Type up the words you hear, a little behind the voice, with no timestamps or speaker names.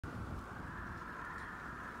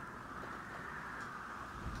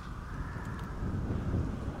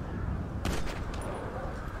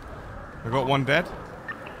got one dead.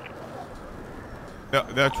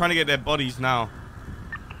 They're trying to get their bodies now.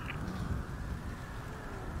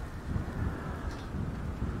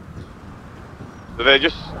 So they're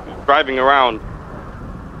just driving around.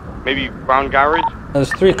 Maybe Brown Garage?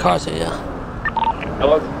 There's 3 cars here, yeah.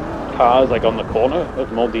 Are those cars like on the corner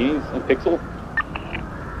of Maldives and Pixel?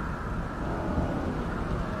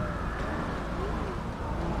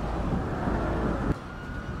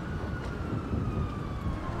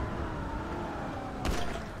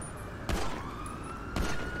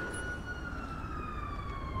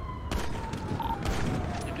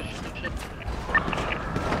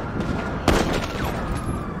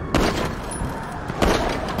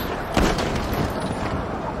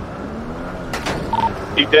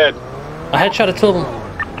 He's dead. I headshotted 2 of them.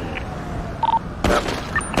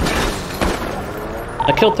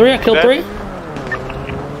 I killed 3, Dead? 3.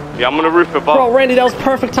 Yeah, I'm on the roof above. Bro, Randy, that was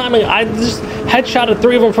perfect timing. I just headshotted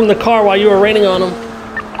 3 of them from the car while you were raining on them.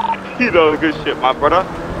 You know, good shit, my brother.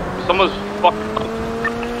 Someone's fucking...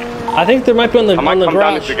 I think there might be on the I might come down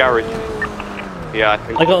garage. to the garage. Yeah, I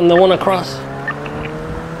think. Like on the one across.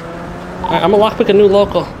 Alright, I'm gonna lockpick a new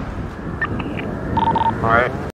local. Alright.